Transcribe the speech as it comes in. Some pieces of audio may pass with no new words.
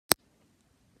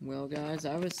Well, guys,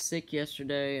 I was sick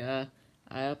yesterday. I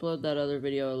uploaded that other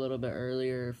video a little bit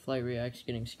earlier, Flight Reacts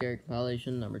Getting Scared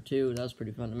compilation number 2. That was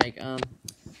pretty fun to make.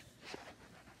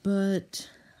 Remember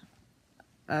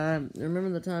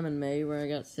the time in May where I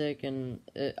got sick and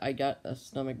I got a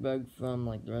stomach bug from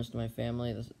like the rest of my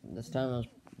family. This time it was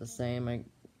the same. I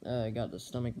got the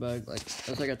stomach bug. It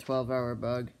was like a 12-hour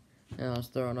bug, and I was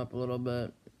throwing up a little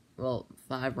bit. Well,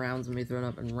 5 rounds of me throwing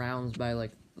up, and rounds by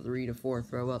like 3 to 4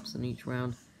 throw-ups in each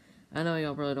round. I know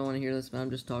y'all probably don't want to hear this, but I'm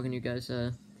just talking to you guys.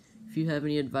 If you have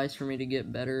any advice for me to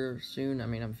get better soon, I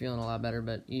mean, I'm feeling a lot better,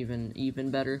 but even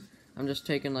better, I'm just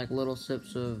taking like little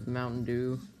sips of Mountain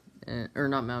Dew, or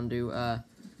not Mountain Dew,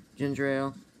 ginger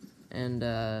ale, and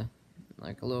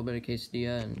like a little bit of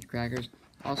quesadilla and crackers.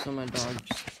 Also, my dog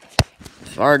just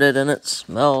farted and it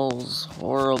smells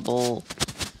horrible.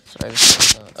 Sorry,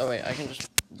 oh wait, I can just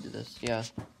do this. Yeah,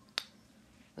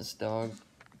 this dog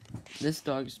just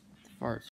farts